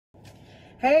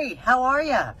Hey, how are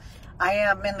ya? I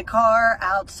am in the car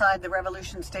outside the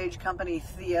Revolution Stage Company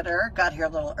Theater. Got here a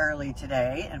little early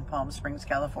today in Palm Springs,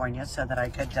 California, so that I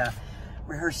could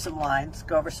rehearse some lines,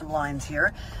 go over some lines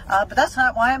here. But that's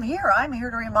not why I'm here. I'm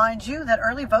here to remind you that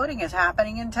early voting is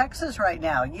happening in Texas right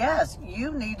now. Yes,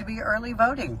 you need to be early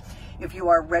voting. If you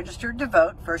are registered to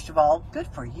vote, first of all, good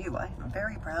for you. I'm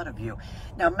very proud of you.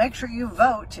 Now, make sure you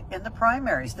vote in the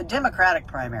primaries, the Democratic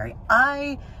primary.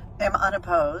 I am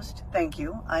unopposed. Thank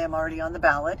you. I am already on the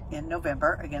ballot in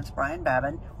November against Brian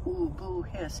Babin. Ooh, boo,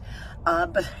 hiss.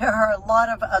 But there are a lot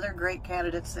of other great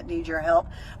candidates that need your help.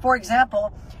 For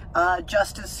example,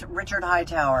 Justice Richard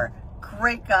Hightower.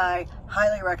 Great guy.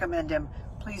 Highly recommend him.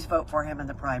 Please vote for him in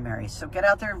the primaries. So get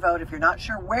out there and vote. If you're not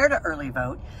sure where to early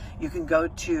vote, you can go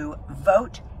to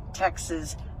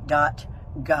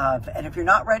votetexas.gov. And if you're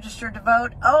not registered to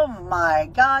vote, oh my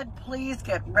God, please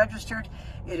get registered.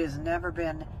 It has never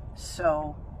been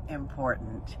so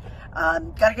important.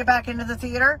 Got to get back into the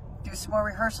theater, do some more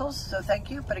rehearsals. So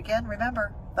thank you. But again,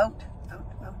 remember, vote, vote,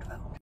 vote, vote.